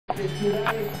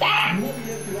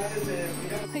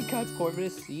my God,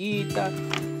 pobrecita.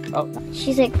 Oh.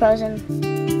 She's like frozen.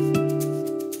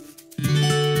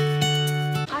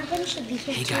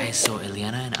 Hey guys, so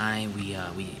Eliana and I, we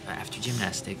after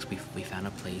gymnastics, we found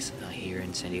a place here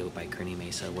in San Diego by Kearney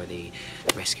Mesa where they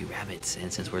rescue rabbits.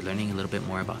 And since we're learning a little bit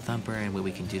more about Thumper and what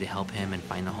we can do to help him and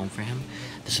find a home for him,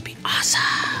 this would be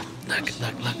awesome. Look.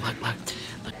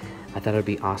 I thought it would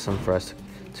be awesome for us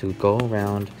to go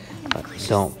around.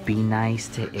 So be nice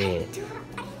to it.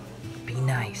 Be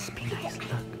nice.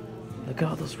 Look at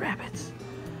all those rabbits.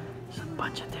 There's a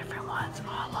bunch of different ones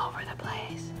all over the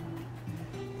place.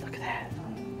 Look at that.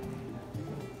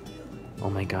 Oh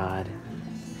my God.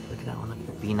 Look at that one.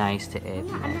 Be nice to it.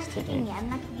 Be nice to it. I'm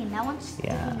not kicking that one.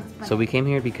 Yeah. So we came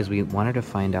here because we wanted to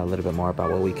find out a little bit more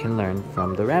about what we can learn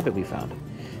from the rabbit we found.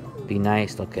 Be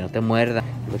nice. Look, no te muerda.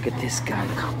 Look at this guy.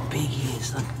 Look how big he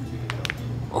is. Look.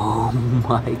 Oh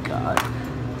my God.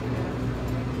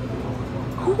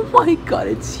 Oh my God,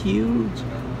 it's huge.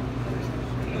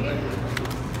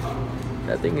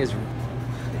 That thing is,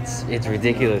 it's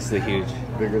ridiculously huge.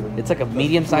 Bigger than it's like a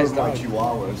medium-sized dog.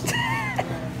 Chihuahuas.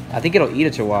 I think it'll eat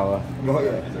a chihuahua. No,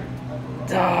 yeah.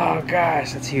 Oh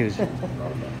gosh, that's huge.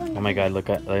 Oh my God, look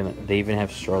at, they even have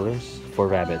strollers for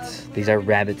rabbits. These are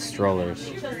rabbit strollers.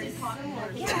 This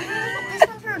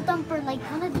one's for a Thumper, like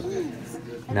one of these.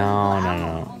 No.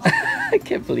 I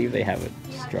can't believe they have it.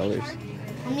 Strollers.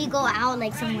 When we go out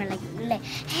like somewhere, like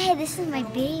hey, this is my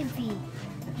baby.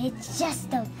 It's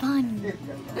just a bunny.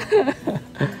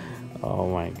 Oh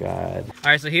my God.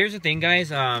 All right, so here's the thing, guys.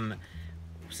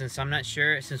 Since we're not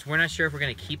sure if we're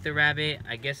gonna keep the rabbit,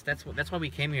 I guess that's why we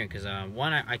came here. Cause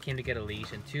one, I came to get a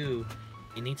leash, and two,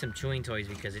 it needs some chewing toys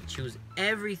because it chews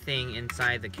everything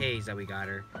inside the cage that we got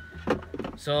her.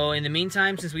 So in the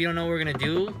meantime, since we don't know what we're gonna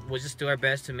do, we'll just do our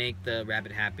best to make the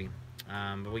rabbit happy.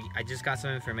 But I just got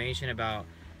some information about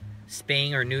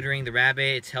spaying or neutering the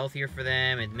rabbit. It's healthier for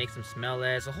them. It makes them smell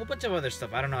less. A whole bunch of other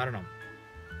stuff. I don't know.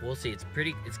 We'll see. It's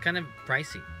kind of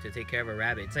pricey to take care of a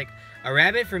rabbit. It's like a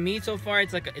rabbit for me so far.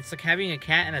 It's like having a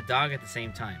cat and a dog at the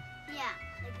same time. Yeah,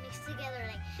 like mixed together.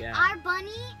 Like yeah. Our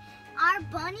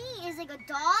bunny is like a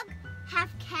dog,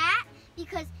 half cat,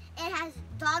 because it has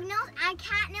dog nails and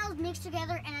cat nails mixed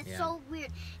together, and it's so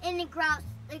weird. And it growls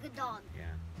like a dog. Yeah.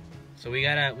 So we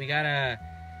gotta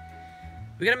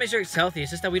make sure it's healthy. It's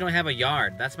just that we don't have a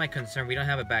yard. That's my concern. We don't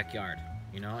have a backyard,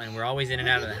 you know, and we're always in and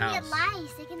out of the house. They can get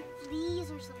lice. They can fleas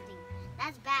or something.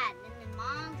 That's bad. And then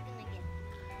mom's gonna get.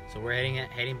 So we're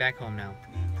heading back home now.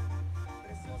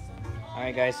 All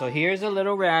right, guys. So here's a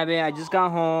little rabbit. I just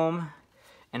got home,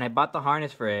 and I bought the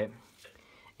harness for it,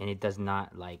 and it does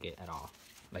not like it at all.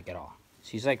 Like at all.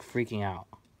 She's like freaking out.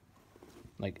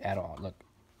 Like at all. Look.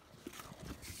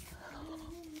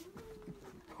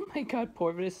 Oh my God,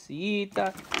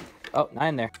 pobrecita. Oh, not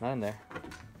in there.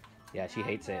 Yeah, she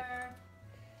hates it.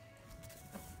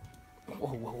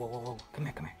 Whoa. Come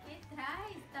here. It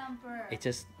tries, Thumper. It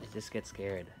just gets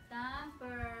scared.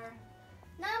 Thumper.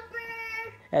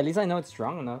 At least I know it's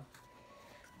strong enough.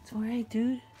 It's alright,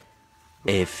 dude.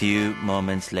 A few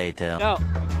moments later. Go.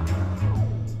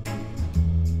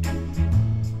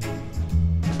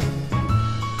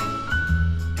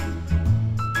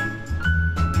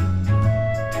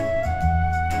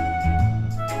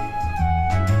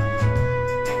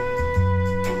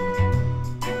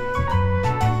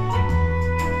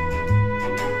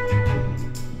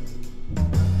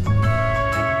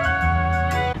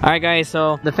 Alright guys,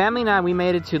 so the family and I, we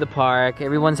made it to the park.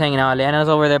 Everyone's hanging out. Leana's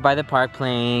over there by the park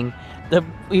playing.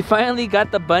 We finally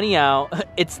got the bunny out.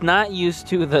 It's not used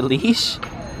to the leash,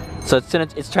 so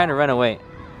it's trying to run away.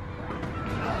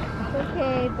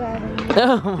 Okay, buddy.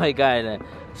 Oh my God.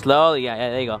 Slowly, yeah,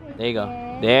 there you go.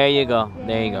 There you go.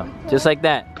 Just like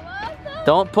that.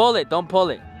 Don't pull it.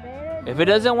 If it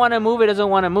doesn't want to move, it doesn't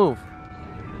want to move.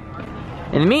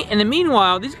 In the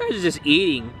meanwhile, these guys are just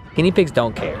eating. Guinea pigs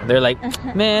don't care. They're like,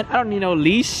 man, I don't need no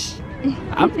leash.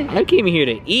 I came here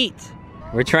to eat.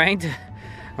 We're trying to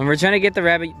get the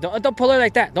rabbit. Don't pull her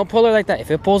like that.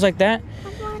 If it pulls like that,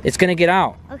 it's gonna get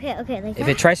out. Okay, like that. If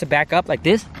it tries to back up like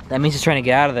this, that means it's trying to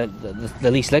get out of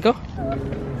the leash. Let go.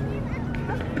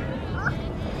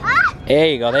 There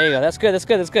you go. That's good.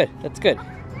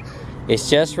 It's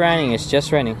just running. It's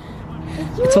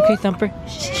okay, Thumper.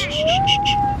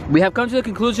 We have come to the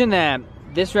conclusion that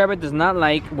this rabbit does not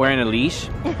like wearing a leash,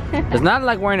 does not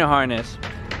like wearing a harness.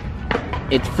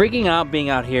 It's freaking out being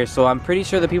out here, so I'm pretty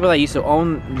sure the people that used to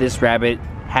own this rabbit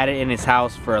had it in his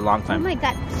house for a long time. Oh my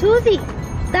God, Susie,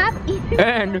 stop eating.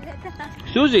 And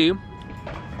Susie,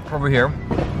 over here,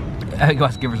 I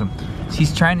gotta give her some.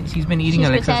 She's been eating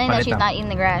Alexa's pretending that she's paleta. not eating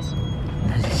the grass.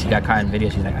 She got caught in video.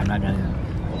 She's like, I'm not gonna do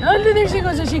that. Oh, there she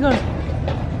goes. There she goes.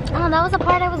 Oh, that was the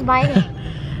part I was biting.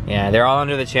 Yeah, they're all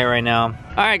under the chair right now. All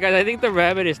right, guys, I think the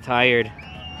rabbit is tired.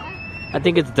 I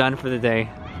think it's done for the day.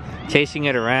 Chasing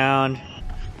it around.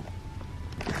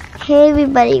 Hey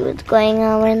everybody, what's going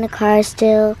on? We're in the car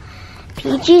still.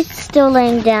 Peachy's still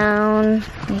laying down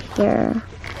right here.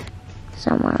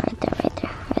 Somewhere right there.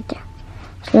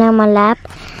 She's laying on my lap.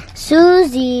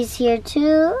 Susie's here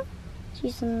too.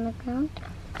 She's on the ground.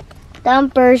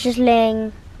 Thumper's just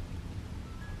laying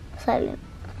silent.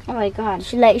 Oh my god.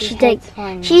 She's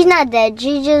not dead.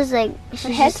 She's just like Her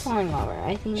head's falling over.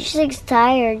 I think she's like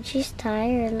tired. She's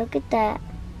tired. Look at that.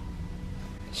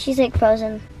 She's like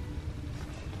frozen.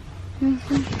 I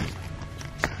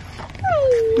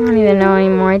don't even know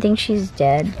anymore. I think she's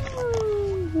dead.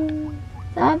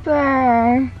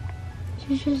 Thumper.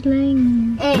 She's just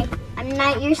laying there. Hey, I'm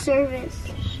not your service.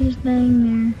 She's laying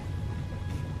there.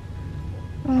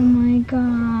 Oh my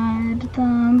god,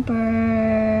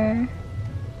 Thumper.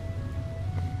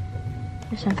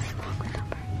 There's something wrong with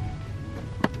Thumper.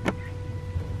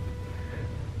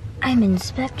 I'm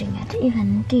inspecting it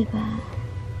even deeper.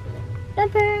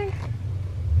 Thumper.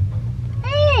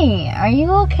 Hey, are you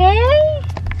okay?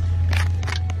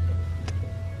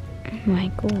 Oh my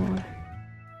god.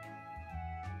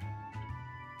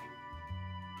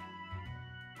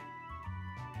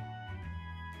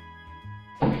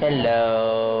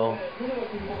 Hello.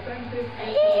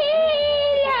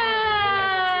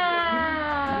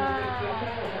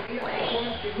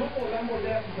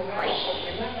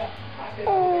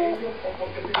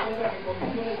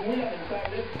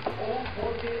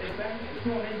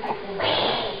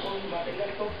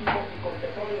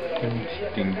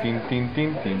 Ding, ding, ding,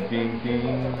 ding, ding, ding,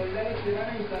 ding.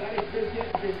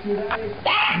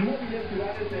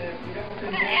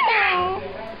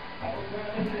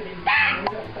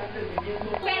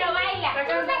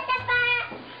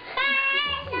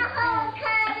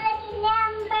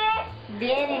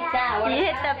 Bien está. She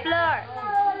hit the floor.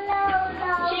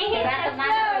 She hit the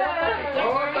floor.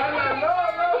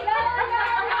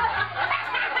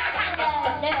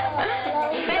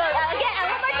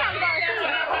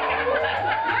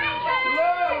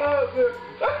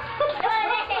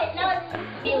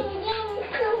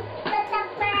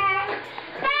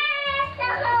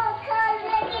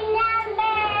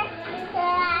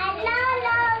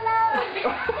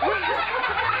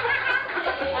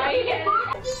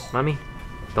 Mommy,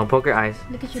 don't poke your eyes.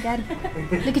 Look at your daddy.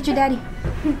 Look at your daddy.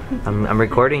 I'm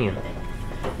recording you.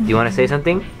 Do you want to say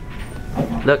something?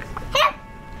 Look.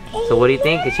 So what do you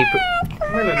think? Is she?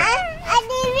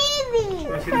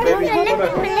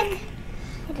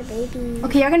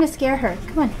 Okay, you're gonna scare her.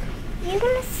 Come on. You're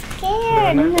gonna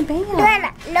scare. No.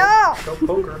 No. Don't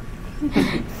poke her.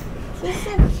 She's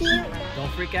so cute.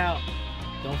 Don't freak out.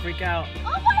 Don't freak out.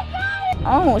 Oh my god.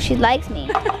 Oh, she likes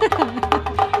me.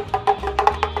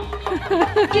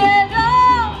 Good.